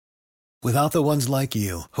Without the ones like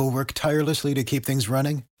you, who work tirelessly to keep things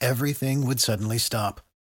running, everything would suddenly stop.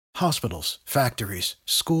 Hospitals, factories,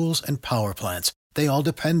 schools, and power plants, they all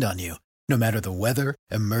depend on you. No matter the weather,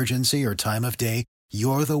 emergency, or time of day,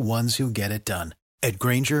 you're the ones who get it done. At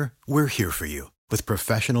Grainger, we're here for you with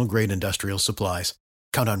professional-grade industrial supplies.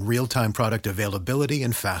 Count on real-time product availability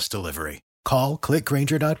and fast delivery. Call, click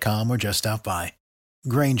Grainger.com, or just stop by.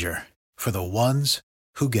 Grainger, for the ones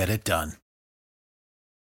who get it done.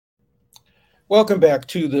 Welcome back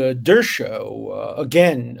to the Der Show.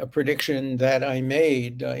 Again, a prediction that I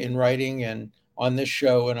made in writing and on this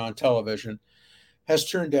show and on television has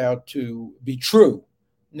turned out to be true,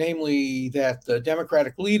 namely that the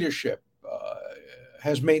Democratic leadership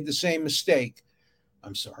has made the same mistake.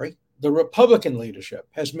 I'm sorry, the Republican leadership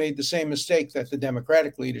has made the same mistake that the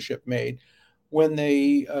Democratic leadership made when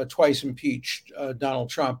they twice impeached Donald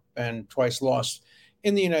Trump and twice lost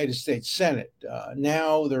in the United States Senate.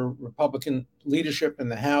 Now the Republican leadership in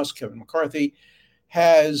the House, Kevin McCarthy,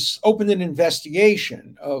 has opened an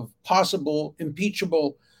investigation of possible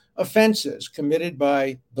impeachable offenses committed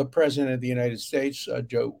by the President of the United States,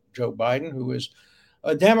 Joe Biden, who is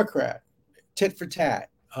a Democrat. Tit for tat,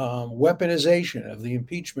 weaponization of the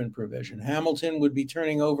impeachment provision. Hamilton would be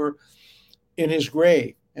turning over in his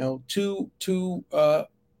grave. To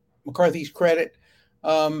McCarthy's credit,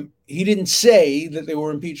 he didn't say that they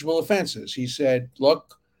were impeachable offenses. He said,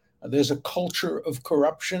 look, there's a culture of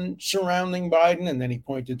corruption surrounding Biden. And then he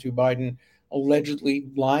pointed to Biden allegedly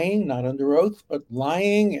lying, not under oath, but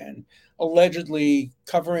lying and allegedly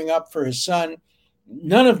covering up for his son.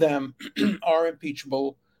 None of them are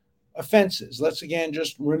impeachable offenses. Let's again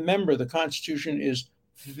just remember the Constitution is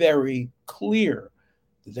very clear.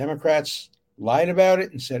 The Democrats lied about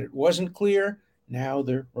it and said it wasn't clear. Now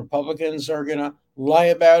the Republicans are going to lie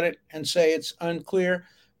about it and say it's unclear.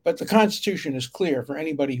 But the Constitution is clear for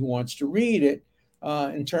anybody who wants to read it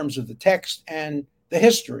in terms of the text and the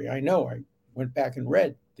history. I know I went back and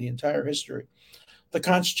read the entire history. The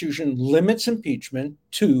Constitution limits impeachment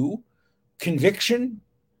to conviction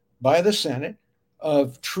by the Senate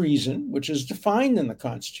of treason, which is defined in the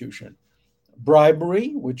Constitution,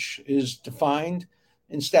 bribery, which is defined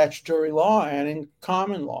in statutory law and in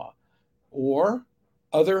common law, or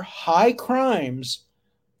other high crimes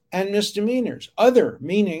and misdemeanors. Other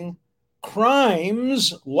meaning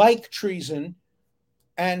crimes like treason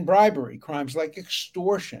and bribery, crimes like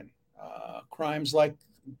extortion, crimes like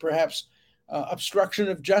perhaps obstruction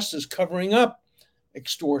of justice, covering up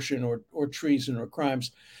extortion or treason or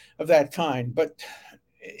crimes of that kind. But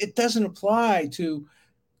it doesn't apply to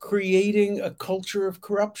creating a culture of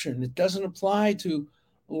corruption. It doesn't apply to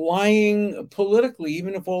lying politically,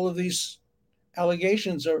 even if all of these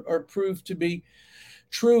allegations are proved to be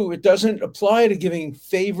true. It doesn't apply to giving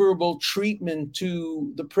favorable treatment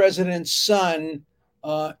to the president's son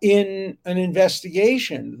in an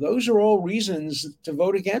investigation. Those are all reasons to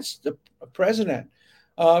vote against the president,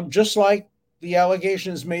 just like the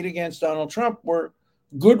allegations made against Donald Trump were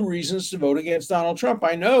good reasons to vote against Donald Trump.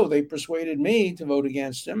 I know they persuaded me to vote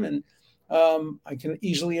against him, and I can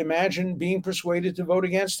easily imagine being persuaded to vote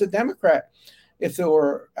against a Democrat if there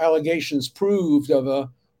were allegations proved of a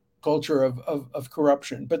culture of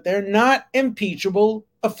corruption. But they're not impeachable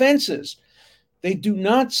offenses. They do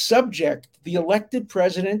not subject the elected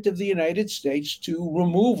president of the United States to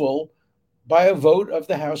removal by a vote of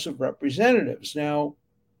the House of Representatives. Now,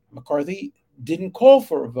 McCarthy didn't call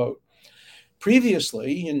for a vote.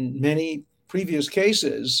 Previously, in many previous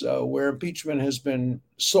cases where impeachment has been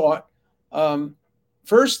sought,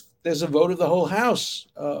 first there's a vote of the whole House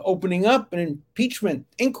opening up an impeachment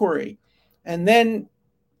inquiry, and then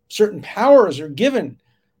certain powers are given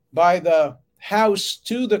by the House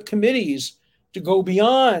to the committees to go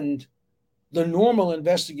beyond the normal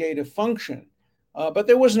investigative function. But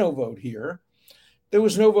there was no vote here. There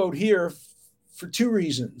was no vote here for two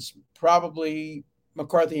reasons. Probably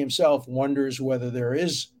McCarthy himself wonders whether there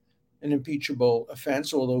is an impeachable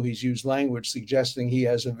offense, although he's used language suggesting he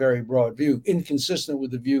has a very broad view, inconsistent with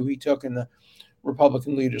the view he took and the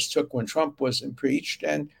Republican leaders took when Trump was impeached.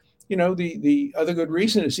 And, the other good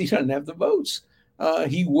reason is he doesn't have the votes.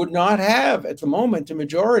 He would not have, at the moment, a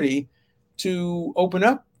majority to open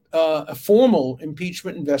up a formal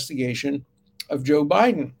impeachment investigation of Joe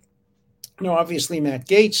Biden. Now, obviously, Matt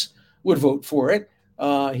Gaetz would vote for it.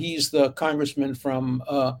 He's the congressman from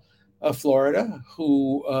Florida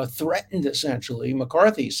who threatened, essentially,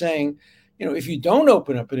 McCarthy, saying, if you don't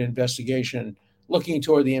open up an investigation looking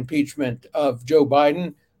toward the impeachment of Joe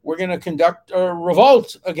Biden, we're going to conduct a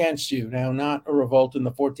revolt against you. Now, not a revolt in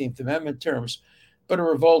the 14th Amendment terms, but a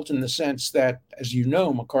revolt in the sense that, as you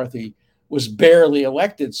know, McCarthy was barely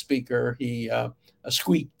elected speaker. He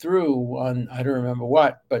squeaked through on I don't remember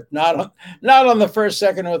what, but not on the first,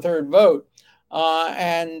 second, or third vote,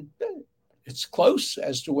 and it's close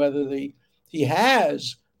as to whether he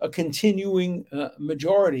has a continuing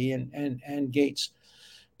majority. And Gates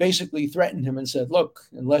basically threatened him and said, "Look,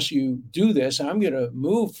 unless you do this, I'm going to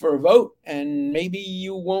move for a vote, and maybe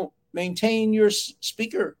you won't maintain your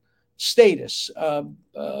speaker status."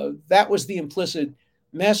 That was the implicit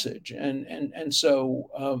message, and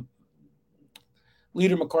so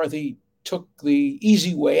Leader McCarthy took the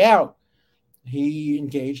easy way out. He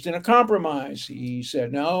engaged in a compromise. He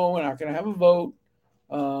said, "No, we're not going to have a vote.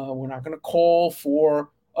 We're not going to call for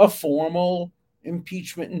a formal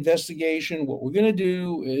impeachment investigation. What we're going to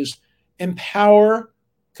do is empower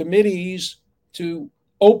committees to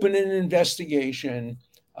open an investigation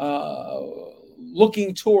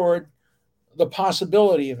looking toward the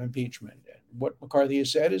possibility of impeachment." And what McCarthy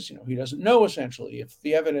has said is, he doesn't know essentially if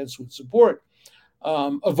the evidence would support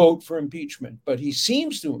a vote for impeachment. But he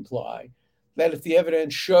seems to imply that if the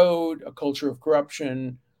evidence showed a culture of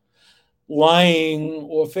corruption, lying,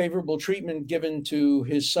 or favorable treatment given to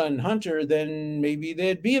his son Hunter, then maybe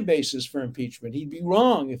there'd be a basis for impeachment. He'd be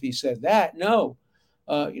wrong if he said that. No.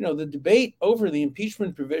 The debate over the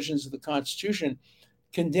impeachment provisions of the Constitution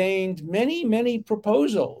contained many, many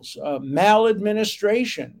proposals.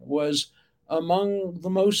 Maladministration was among the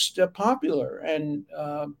most popular. And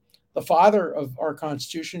the father of our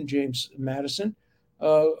Constitution, James Madison,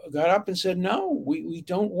 got up and said, "No, we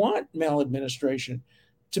don't want maladministration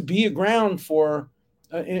to be a ground for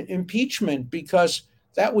impeachment, because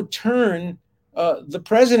that would turn the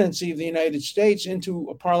presidency of the United States into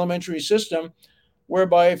a parliamentary system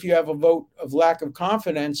whereby if you have a vote of lack of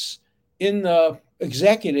confidence in the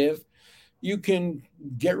executive, you can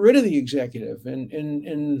get rid of the executive."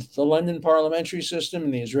 In the London parliamentary system,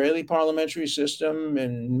 in the Israeli parliamentary system,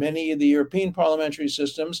 and many of the European parliamentary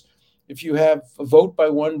systems, if you have a vote by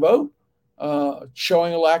one vote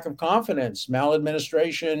showing a lack of confidence,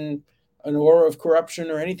 maladministration, an aura of corruption,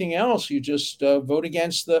 or anything else, you just vote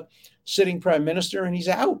against the sitting prime minister and he's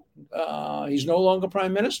out. He's no longer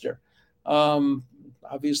prime minister.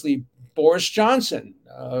 Obviously, Boris Johnson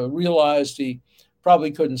realized he probably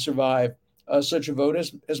couldn't survive such a vote,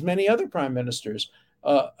 as many other prime ministers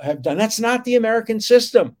have done. That's not the American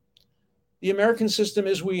system. The American system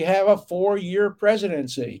is we have a 4-year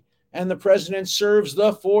presidency, and the president serves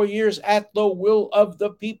the 4 years at the will of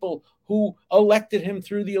the people who elected him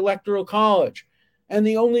through the Electoral College. And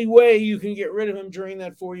the only way you can get rid of him during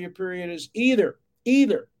that 4-year period is either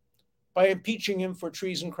by impeaching him for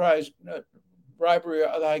treason, bribery, or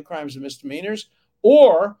other high crimes and misdemeanors,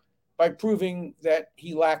 or by proving that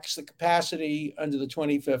he lacks the capacity under the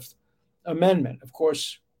 25th Amendment. Of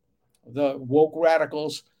course, the woke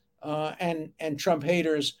radicals and Trump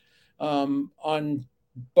haters on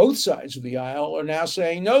both sides of the aisle are now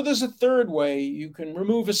saying, no, there's a third way you can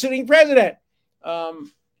remove a sitting president.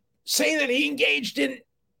 Say that he engaged in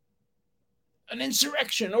an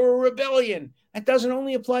insurrection or a rebellion. That doesn't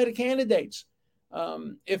only apply to candidates.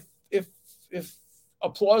 If a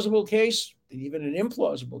plausible case, even an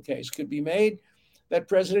implausible case, could be made that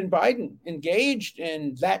President Biden engaged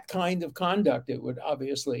in that kind of conduct, it would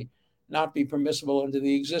obviously not be permissible under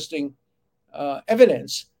the existing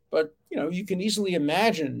evidence. But you can easily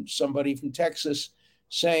imagine somebody from Texas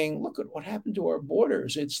saying, "Look at what happened to our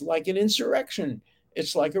borders. It's like an insurrection.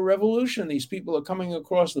 It's like a revolution. These people are coming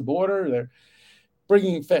across the border. They're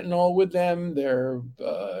bringing fentanyl with them. They're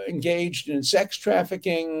engaged in sex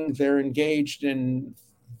trafficking. They're engaged in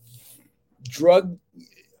drug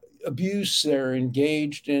abuse. They're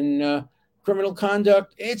engaged in criminal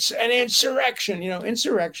conduct. It's an insurrection."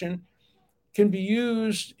 Insurrection can be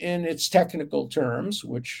used in its technical terms,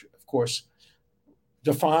 which, of course,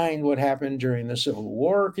 define what happened during the Civil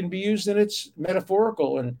War. It can be used in its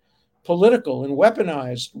metaphorical and political and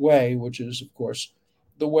weaponized way, which is, of course,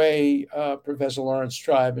 the way Professor Lawrence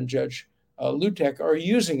Tribe and Judge Lutek are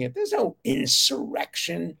using it. There's no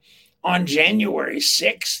insurrection on January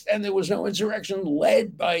 6th, and there was no insurrection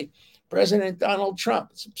led by President Donald Trump.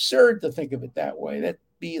 It's absurd to think of it that way. That'd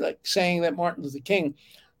be like saying that Martin Luther King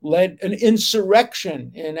led an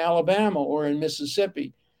insurrection in Alabama or in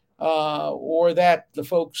Mississippi, or that the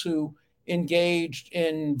folks who engaged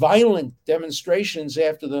in violent demonstrations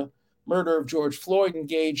after the murder of George Floyd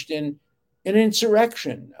engaged in an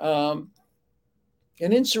insurrection. An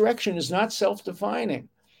insurrection is not self-defining.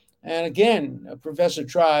 And again, Professor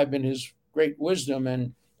Tribe, in his great wisdom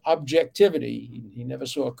and objectivity, he never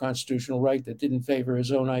saw a constitutional right that didn't favor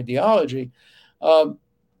his own ideology.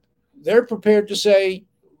 They're prepared to say,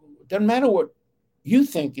 doesn't matter what You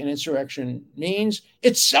think an insurrection means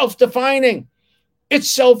it's self-defining,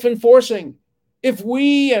 it's self-enforcing. If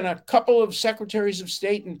we and a couple of secretaries of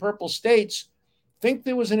state in purple states think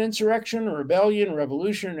there was an insurrection or rebellion or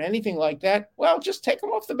revolution or anything like that, well, just take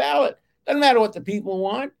them off the ballot. Doesn't matter what the people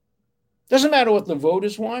want. Doesn't matter what the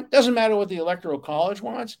voters want. Doesn't matter what the Electoral College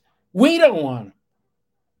wants. We don't want them.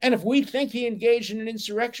 And if we think he engaged in an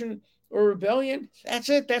insurrection or rebellion, that's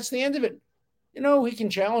it. That's the end of it. He can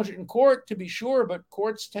challenge it in court, to be sure, but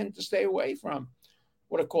courts tend to stay away from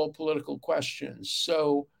what are called political questions.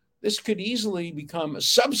 So this could easily become a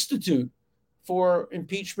substitute for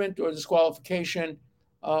impeachment or disqualification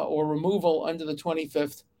or removal under the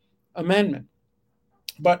 25th Amendment.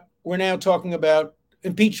 But we're now talking about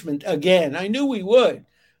impeachment again. I knew we would.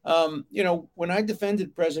 When I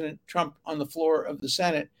defended President Trump on the floor of the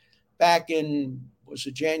Senate back in, was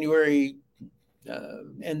it January,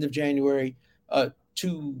 end of January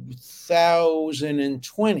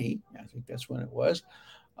 2020, I think that's when it was,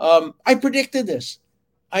 I predicted this.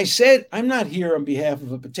 I said, I'm not here on behalf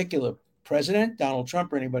of a particular president, Donald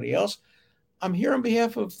Trump or anybody else. I'm here on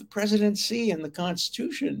behalf of the presidency and the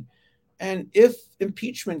Constitution. And if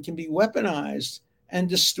impeachment can be weaponized and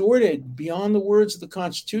distorted beyond the words of the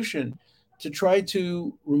Constitution to try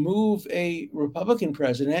to remove a Republican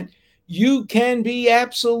president, you can be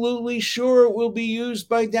absolutely sure it will be used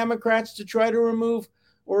by Democrats to try to remove,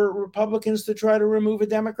 or Republicans to try to remove, a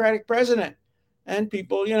Democratic president. And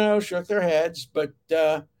people, shook their heads, but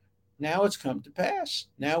now it's come to pass.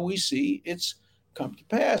 Now we see it's come to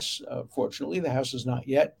pass. Fortunately, the House has not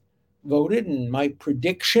yet voted, and my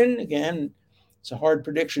prediction, again, it's a hard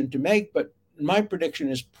prediction to make, but my prediction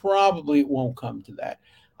is probably it won't come to that.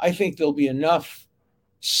 I think there'll be enough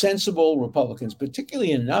sensible Republicans,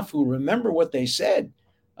 particularly enough who remember what they said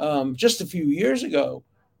just a few years ago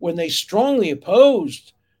when they strongly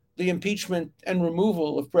opposed the impeachment and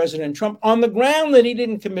removal of President Trump on the ground that he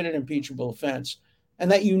didn't commit an impeachable offense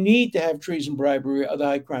and that you need to have treason, bribery, other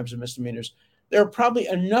high crimes and misdemeanors. There are probably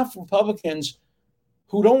enough Republicans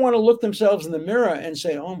who don't want to look themselves in the mirror and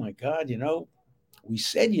say, oh my God, we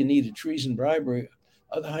said you needed treason, bribery,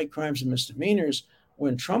 other high crimes and misdemeanors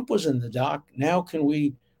when Trump was in the dock. Now can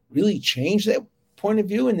we really change that point of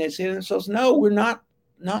view? And they say to themselves, no, we're not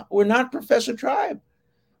Professor Tribe.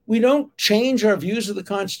 We don't change our views of the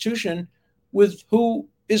Constitution with who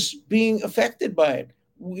is being affected by it.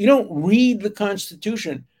 We don't read the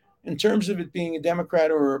Constitution in terms of it being a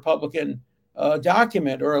Democrat or a Republican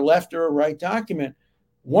document or a left or a right document.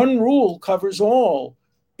 One rule covers all.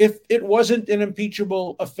 If it wasn't an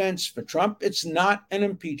impeachable offense for Trump, it's not an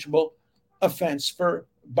impeachable offense for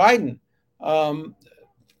Biden.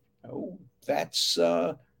 That's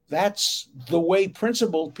the way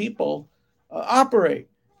principled people operate.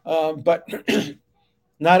 But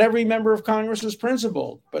not every member of Congress is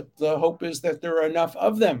principled. But the hope is that there are enough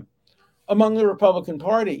of them among the Republican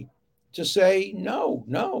Party to say, no,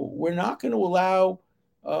 we're not going to allow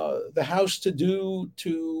the House to do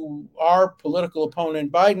to our political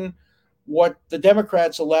opponent Biden what the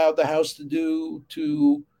Democrats allowed the House to do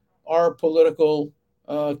to our political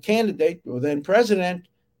candidate or then president,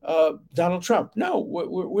 Donald Trump. No,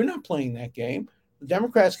 we're not playing that game. The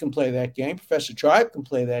Democrats can play that game. Professor Tribe can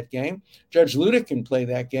play that game. Judge Ludick can play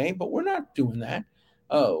that game, but we're not doing that.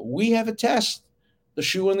 We have a test, the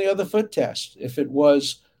shoe on the other foot test. If it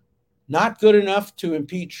was not good enough to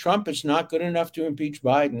impeach Trump, it's not good enough to impeach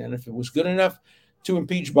Biden. And if it was good enough to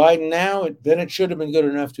impeach Biden now, then it should have been good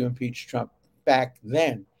enough to impeach Trump back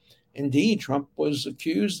then. Indeed, Trump was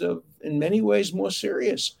accused of, in many ways, more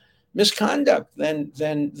serious misconduct than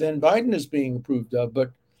Biden is being approved of.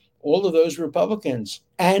 But all of those Republicans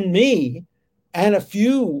and me and a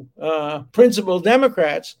few principled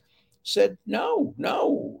Democrats said, no,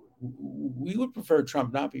 we would prefer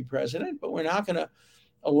Trump not be president, but we're not going to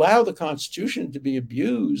allow the Constitution to be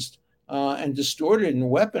abused and distorted and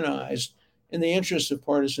weaponized in the interest of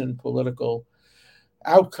partisan political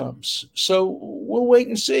outcomes. So we'll wait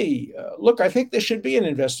and see. Look, I think there should be an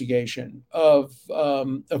investigation of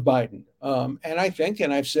Biden, and I think,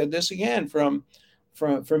 and I've said this again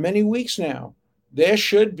for many weeks now, there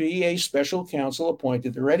should be a special counsel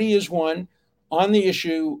appointed. There already is one on the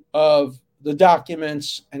issue of the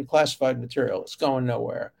documents and classified material. It's going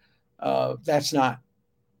nowhere. That's not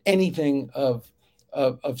anything of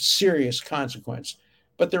serious consequence.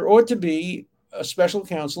 But there ought to be a special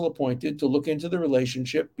counsel appointed to look into the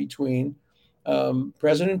relationship between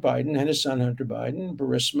President Biden and his son, Hunter Biden,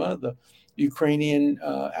 Burisma, the Ukrainian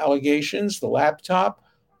allegations, the laptop.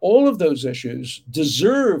 All of those issues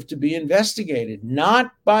deserve to be investigated,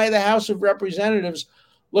 not by the House of Representatives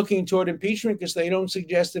looking toward impeachment because they don't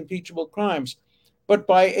suggest impeachable crimes, but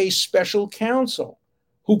by a special counsel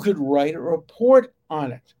who could write a report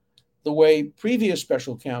on it, the way previous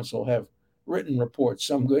special counsel have written reports,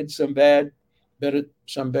 some good, some bad, better,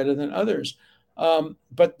 some better than others.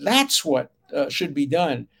 But that's what should be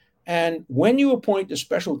done. And when you appoint a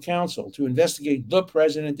special counsel to investigate the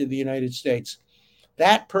president of the United States,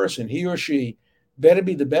 that person, he or she, better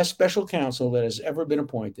be the best special counsel that has ever been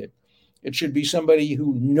appointed. It should be somebody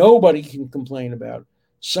who nobody can complain about,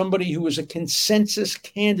 somebody who is a consensus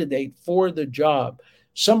candidate for the job,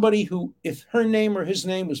 somebody who, if her name or his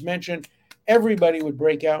name was mentioned, everybody would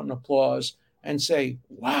break out in applause and say,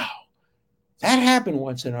 wow, that happened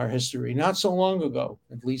once in our history, not so long ago,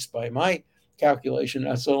 at least by my calculation,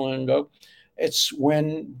 not so long ago. It's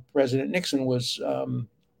when President Nixon was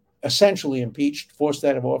essentially impeached, forced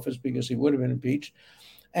out of office because he would have been impeached.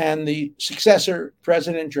 And the successor,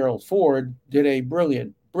 President Gerald Ford, did a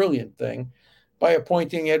brilliant, brilliant thing by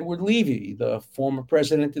appointing Edward Levy, the former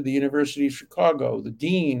president of the University of Chicago, the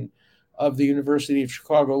dean of the University of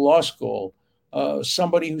Chicago Law School,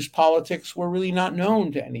 somebody whose politics were really not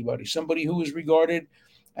known to anybody, somebody who was regarded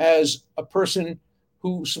as a person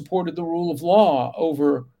who supported the rule of law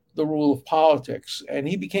over the rule of politics. And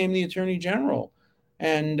he became the attorney general.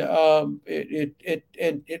 And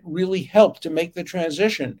it really helped to make the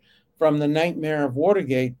transition from the nightmare of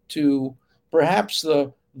Watergate to perhaps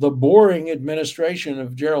the boring administration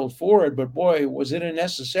of Gerald Ford. But boy, was it a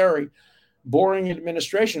necessary boring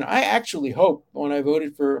administration. I actually hoped when I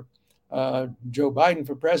voted for Joe Biden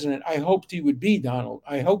for president, I hoped he would be Donald.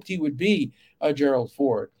 I hoped he would be Gerald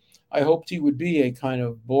Ford. I hoped he would be a kind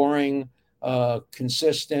of boring,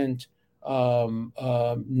 consistent,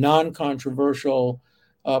 non-controversial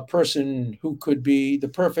person who could be the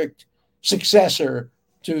perfect successor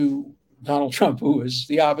to Donald Trump, who is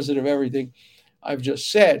the opposite of everything I've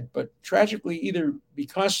just said. But tragically, either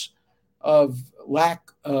because of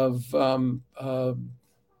lack of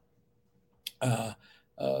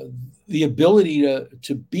the ability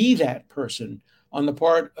to be that person on the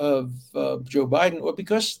part of Joe Biden, or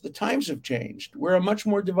because the times have changed. We're a much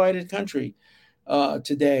more divided country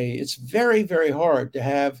today. It's very, very hard to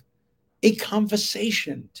have a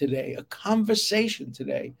conversation today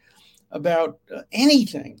about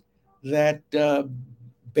anything that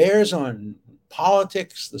bears on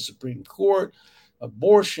politics, the Supreme Court,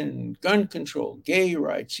 abortion, gun control, gay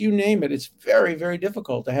rights, you name it. It's very, very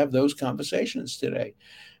difficult to have those conversations today.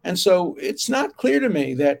 And so it's not clear to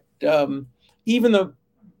me that even the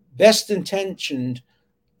best intentioned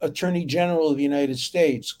Attorney General of the United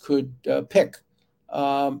States could pick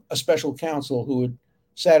a special counsel who would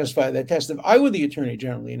satisfy that test. If I were the Attorney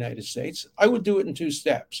General of the United States, I would do it in two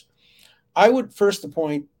steps. I would first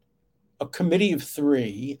appoint a committee of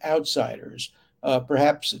three outsiders.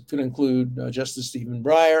 Perhaps it could include Justice Stephen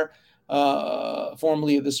Breyer,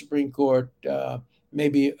 formerly of the Supreme Court,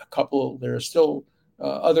 maybe a couple. There are still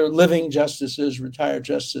other living justices, retired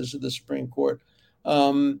justices of the Supreme Court,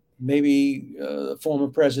 maybe the former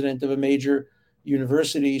president of a major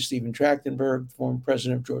university, Stephen Trachtenberg, former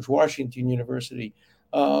president of George Washington University,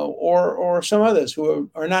 or some others who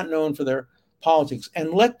are not known for their politics,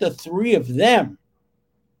 and let the three of them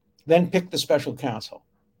then pick the special counsel.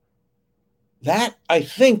 That, I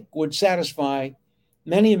think, would satisfy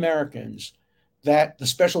many Americans that the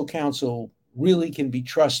special counsel really can be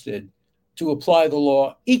trusted to apply the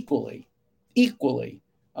law equally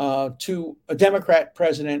to a Democrat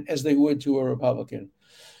president as they would to a Republican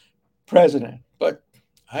president. But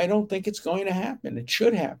I don't think it's going to happen. It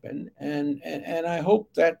should happen. And I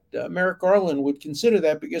hope that Merrick Garland would consider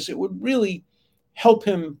that, because it would really help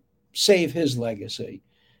him save his legacy.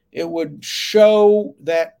 It would show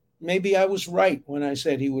that maybe I was right when I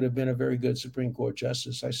said he would have been a very good Supreme Court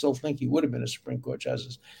justice. I still think he would have been a Supreme Court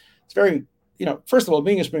justice. It's very, first of all,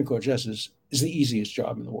 being a Supreme Court justice is the easiest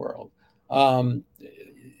job in the world.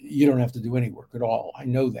 You don't have to do any work at all. I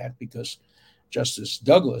know that because Justice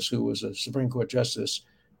Douglas, who was a Supreme Court justice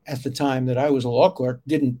at the time that I was a law clerk,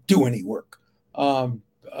 didn't do any work.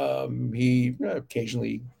 He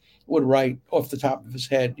occasionally would write off the top of his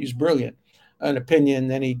head. He's brilliant. An opinion,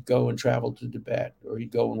 then he'd go and travel to Tibet, or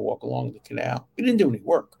he'd go and walk along the canal. He didn't do any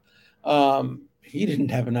work. He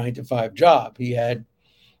didn't have a 9-to-5 job. He had,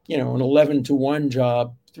 an 11-to-1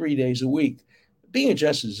 job 3 days a week. Being a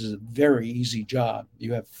justice is a very easy job.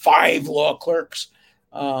 You have 5 law clerks.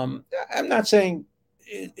 I'm not saying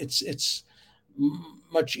it's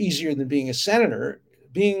much easier than being a senator.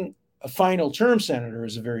 Being a final term senator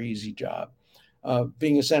is a very easy job.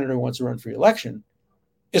 Being a senator who wants to run for election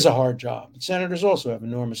is a hard job. Senators also have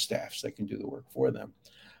enormous staffs that can do the work for them,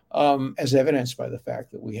 as evidenced by the fact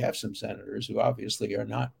that we have some senators who obviously are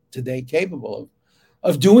not today capable of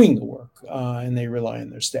of doing the work, and they rely on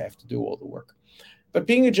their staff to do all the work. But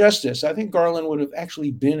being a justice, I think Garland would have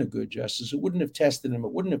actually been a good justice. It wouldn't have tested him.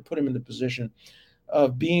 It wouldn't have put him in the position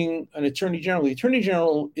of being an attorney general. The attorney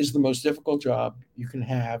general is the most difficult job you can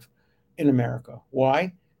have in America.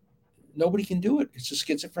 Why? Nobody can do it. It's a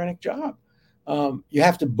schizophrenic job. You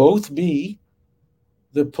have to both be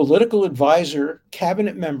the political advisor,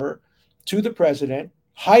 cabinet member to the president,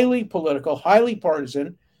 highly political, highly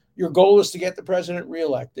partisan. Your goal is to get the president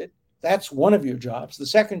reelected. That's one of your jobs. The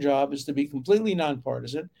second job is to be completely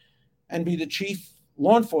nonpartisan and be the chief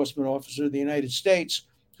law enforcement officer of the United States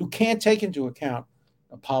who can't take into account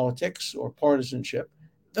politics or partisanship.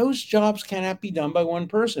 Those jobs cannot be done by one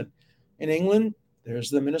person. In England, there's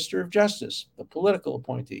the Minister of Justice, the political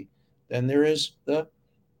appointee. Then there is the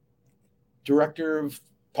Director of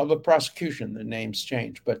Public Prosecution. The names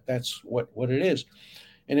change, but that's what it is.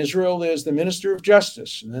 In Israel, there's the Minister of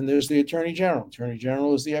Justice, and then there's the Attorney General. Attorney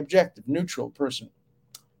General is the objective, neutral person,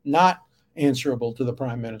 not answerable to the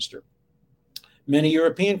Prime Minister. Many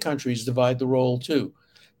European countries divide the role too,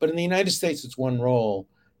 but in the United States, it's one role.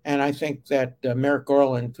 And I think that Merrick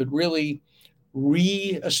Garland could really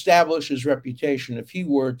reestablish his reputation if he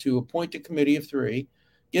were to appoint a committee of three,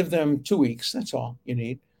 give them 2 weeks, that's all you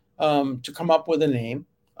need, to come up with a name,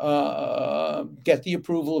 get the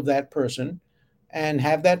approval of that person, and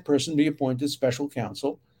have that person be appointed special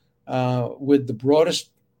counsel with the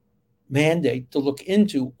broadest mandate to look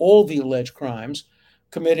into all the alleged crimes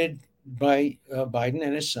committed by Biden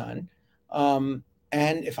and his son. And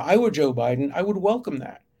if I were Joe Biden, I would welcome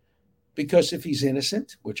that, because if he's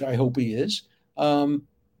innocent, which I hope he is,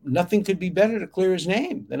 nothing could be better to clear his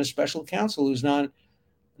name than a special counsel who's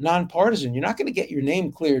nonpartisan. You're not going to get your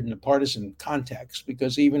name cleared in a partisan context,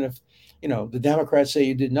 because even if the Democrats say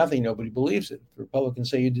you did nothing, nobody believes it. The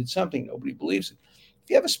Republicans say you did something, nobody believes it. If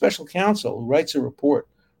you have a special counsel who writes a report,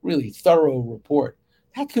 really thorough report,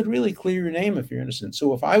 that could really clear your name if you're innocent.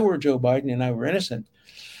 So if I were Joe Biden and I were innocent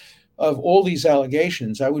of all these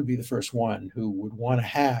allegations, I would be the first one who would want to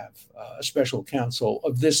have a special counsel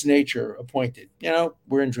of this nature appointed.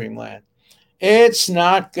 We're in dreamland. It's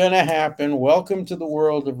not going to happen. Welcome to the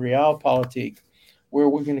world of realpolitik, where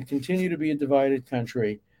we're going to continue to be a divided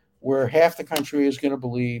country, where half the country is going to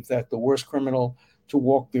believe that the worst criminal to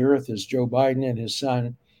walk the earth is Joe Biden and his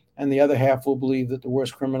son, and the other half will believe that the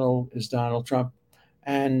worst criminal is Donald Trump.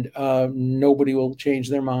 And nobody will change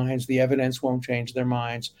their minds. The evidence won't change their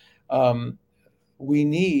minds. We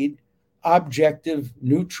need objective,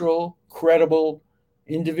 neutral, credible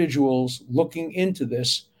individuals looking into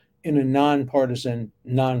this in a nonpartisan,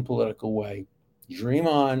 non-political way. Dream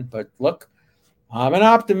on, but look, I'm an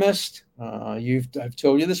optimist. I've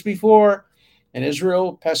told you this before. In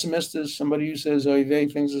Israel, pessimist is somebody who says, "Oh,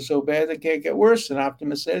 things are so bad they can't get worse." An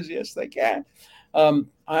optimist says, "Yes, they can."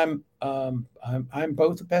 I'm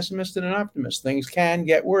both a pessimist and an optimist. Things can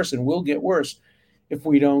get worse and will get worse if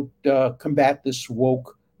we don't combat this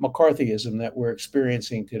woke McCarthyism that we're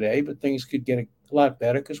experiencing today. But things could get a lot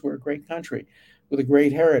better because we're a great country with a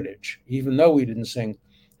great heritage, even though we didn't sing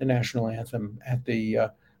the national anthem at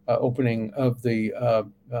the opening of the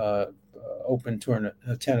Open tournament,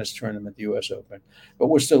 tennis tournament, the U.S. Open. But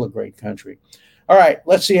we're still a great country. All right,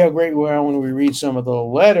 let's see how great we are when we read some of the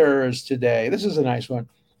letters today. This is a nice one.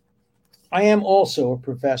 I am also a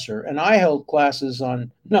professor, and I held classes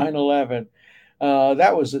on 9/11.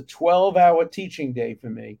 That was a 12-hour teaching day for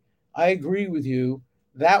me. I agree with you.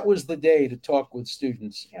 That was the day to talk with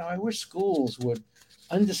students. I wish schools would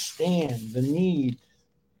understand the need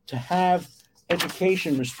to have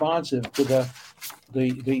education responsive to the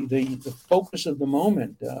focus of the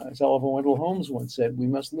moment. As Oliver Wendell Holmes once said, we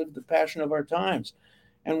must live the passion of our times.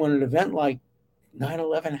 And when an event like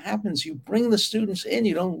 9/11 happens, you bring the students in.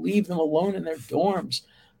 You don't leave them alone in their dorms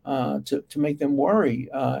to make them worry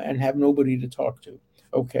and have nobody to talk to.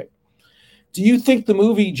 Okay. Do you think the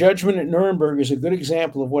movie Judgment at Nuremberg is a good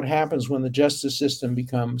example of what happens when the justice system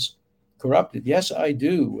becomes corrupted? Yes, I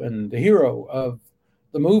do. And the hero of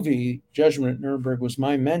the movie Judgment at Nuremberg was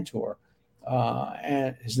my mentor.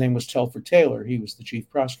 And his name was Telford Taylor. He was the chief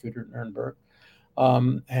prosecutor at Nuremberg.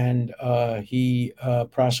 And he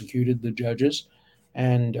prosecuted the judges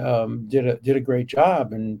and did a great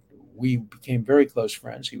job. And we became very close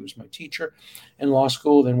friends. He was my teacher in law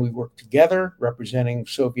school. Then we worked together representing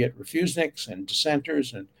Soviet refuseniks and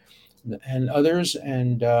dissenters and others.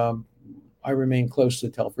 And I remained close to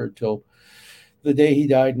Telford till the day he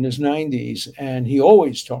died in his 90s. And he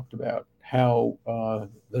always talked about how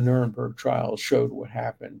the Nuremberg trials showed what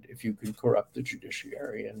happened if you can corrupt the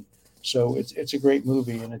judiciary. And so it's a great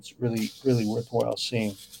movie, and it's really, really worthwhile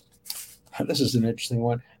seeing. This is an interesting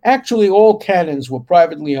one. Actually, all cannons were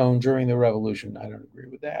privately owned during the Revolution. I don't agree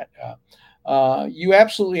with that. You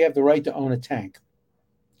absolutely have the right to own a tank.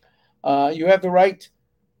 You have the right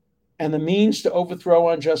and the means to overthrow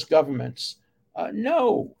unjust governments.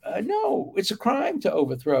 No, it's a crime to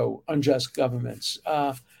overthrow unjust governments.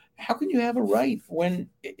 How can you have a right when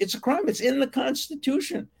it's a crime? It's in the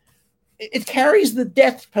Constitution. It carries the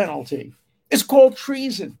death penalty. It's called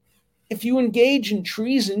treason. If you engage in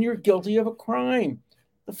treason, you're guilty of a crime.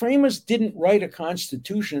 The framers didn't write a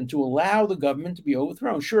constitution to allow the government to be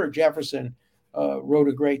overthrown. Sure, Jefferson wrote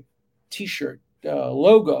a great T-shirt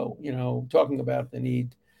logo, talking about the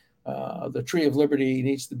need. The tree of liberty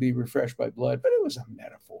needs to be refreshed by blood, but it was a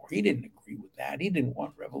metaphor. He didn't agree with that. He didn't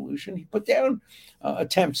want revolution. He put down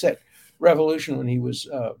attempts at revolution when he was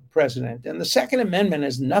president. And the Second Amendment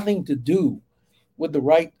has nothing to do with the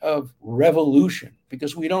right of revolution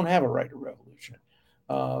because we don't have a right of revolution.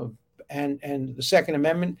 Uh, and the Second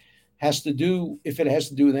Amendment has to do, if it has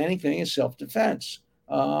to do with anything, is self-defense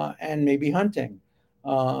and maybe hunting,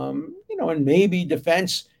 and maybe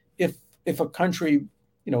defense if a country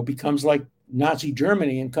becomes like Nazi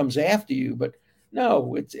Germany and comes after you. But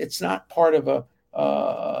no, it's not part of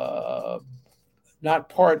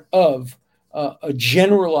a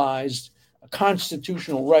generalized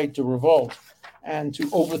constitutional right to revolt and to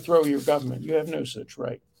overthrow your government. You have no such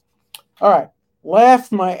right. All right.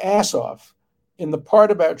 Laughed my ass off in the part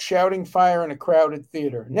about shouting fire in a crowded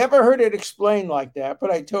theater. Never heard it explained like that, but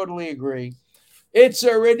I totally agree. It's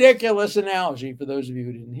a ridiculous analogy for those of you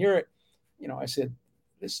who didn't hear it. I said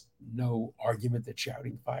there's no argument that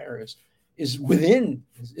shouting fire is within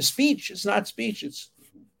speech. It's not speech. It's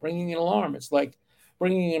bringing an alarm. It's like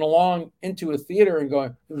bringing an alarm into a theater and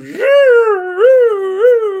going,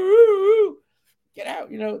 get out.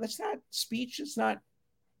 That's not speech. It's not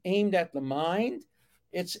aimed at the mind.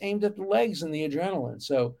 It's aimed at the legs and the adrenaline.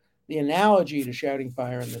 So the analogy to shouting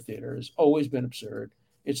fire in the theater has always been absurd.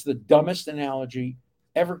 It's the dumbest analogy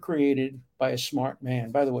ever created by a smart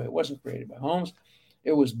man. By the way, it wasn't created by Holmes.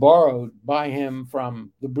 It was borrowed by him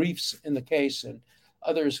from the briefs in the case and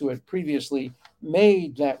others who had previously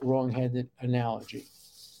made that wrong-headed analogy.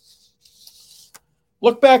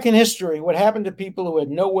 Look back in history. What happened to people who had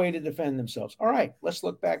no way to defend themselves? All right, let's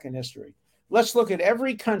look back in history. Let's look at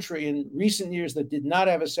every country in recent years that did not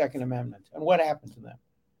have a Second Amendment and what happened to them.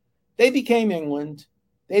 They became England.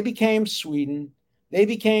 They became Sweden. They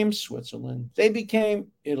became Switzerland. They became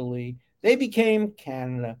Italy. They became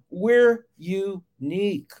Canada. We're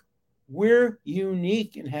unique. We're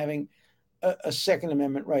unique in having a Second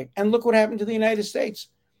Amendment right. And look what happened to the United States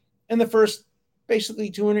in the first basically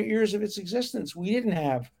 200 years of its existence. We didn't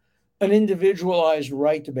have an individualized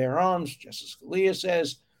right to bear arms. Justice Scalia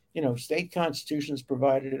says, state constitutions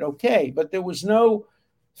provided it, okay, but there was no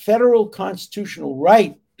federal constitutional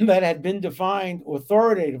right that had been defined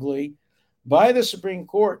authoritatively by the Supreme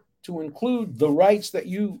Court to include the rights that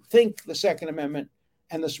you think the Second Amendment,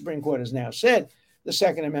 and the Supreme Court has now said, the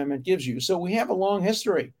Second Amendment gives you. So we have a long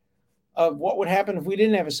history of what would happen if we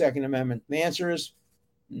didn't have a Second Amendment. The answer is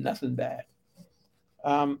nothing bad.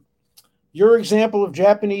 Your example of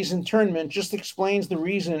Japanese internment just explains the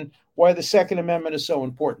reason why the Second Amendment is so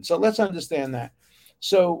important. So let's understand that.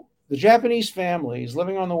 So the Japanese families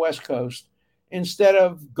living on the West Coast, instead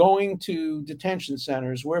of going to detention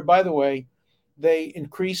centers, where, by the way, they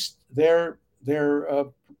increased their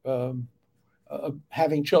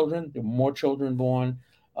having children, there were more children born.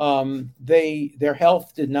 Their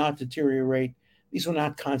health did not deteriorate. These were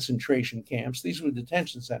not concentration camps. These were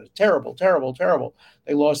detention centers. Terrible, terrible, terrible.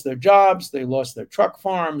 They lost their jobs. They lost their truck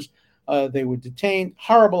farms. They were detained.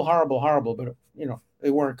 Horrible, horrible, horrible. But, they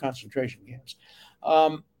weren't concentration camps.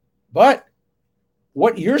 But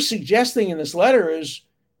what you're suggesting in this letter is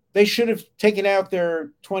they should have taken out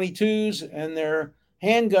their 22s and their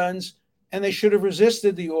handguns, and they should have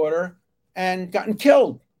resisted the order and gotten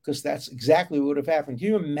killed, because that's exactly what would have happened. Can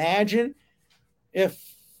you imagine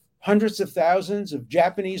if hundreds of thousands of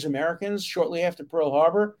Japanese Americans shortly after Pearl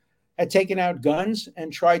Harbor had taken out guns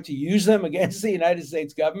and tried to use them against the United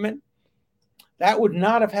States government? That would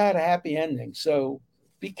not have had a happy ending. So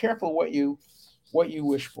be careful what you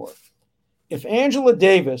wish for. If Angela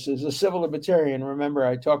Davis is a civil libertarian, remember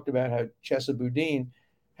I talked about how Chesa Boudin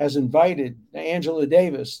has invited Angela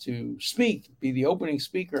Davis to speak, be the opening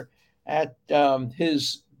speaker at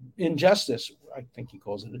his Injustice, I think he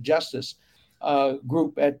calls it a Justice,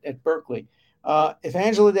 group at Berkeley. If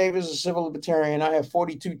Angela Davis is a civil libertarian, I have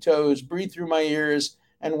 42 toes, breathe through my ears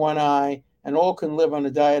and one eye, and all can live on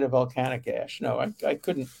a diet of volcanic ash. No, I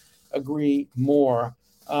couldn't agree more.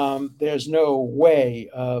 There's no way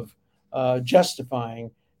of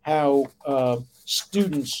justifying how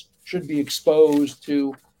students should be exposed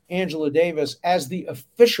to Angela Davis as the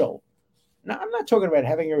official. Now, I'm not talking about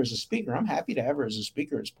having her as a speaker. I'm happy to have her as a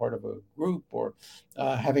speaker as part of a group, or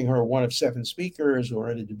having her one of 7 speakers or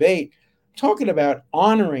at a debate. I'm talking about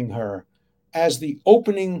honoring her as the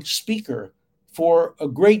opening speaker for a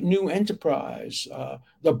great new enterprise,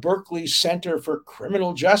 the Berkeley Center for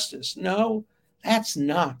Criminal Justice. No, that's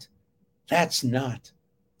not. That's not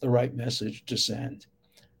the right message to send.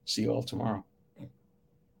 See you all tomorrow.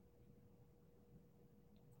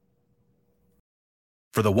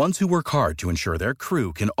 For the ones who work hard to ensure their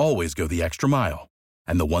crew can always go the extra mile,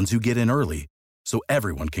 and the ones who get in early so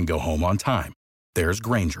everyone can go home on time, there's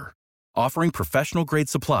Grainger, offering professional-grade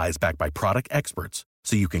supplies backed by product experts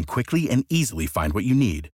so you can quickly and easily find what you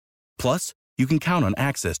need. Plus, you can count on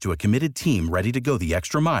access to a committed team ready to go the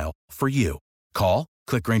extra mile for you. Call,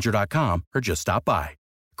 click Grainger.com, or just stop by.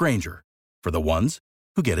 Grainger, for the ones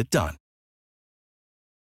who get it done.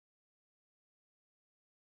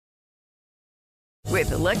 With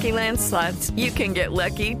the Lucky Land Slots, you can get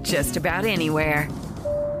lucky just about anywhere.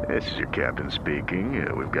 This is your captain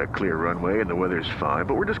speaking. We've got clear runway and the weather's fine,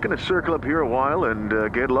 but we're just going to circle up here a while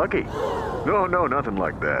and get lucky. No, nothing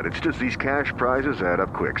like that. It's just these cash prizes add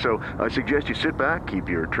up quick. So I suggest you sit back, keep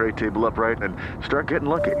your tray table upright, and start getting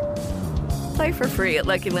lucky. Play for free at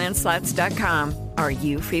LuckyLandSlots.com. Are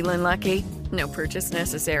you feeling lucky? No purchase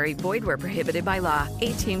necessary. Void where prohibited by law.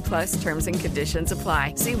 18+ terms and conditions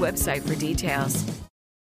apply. See website for details.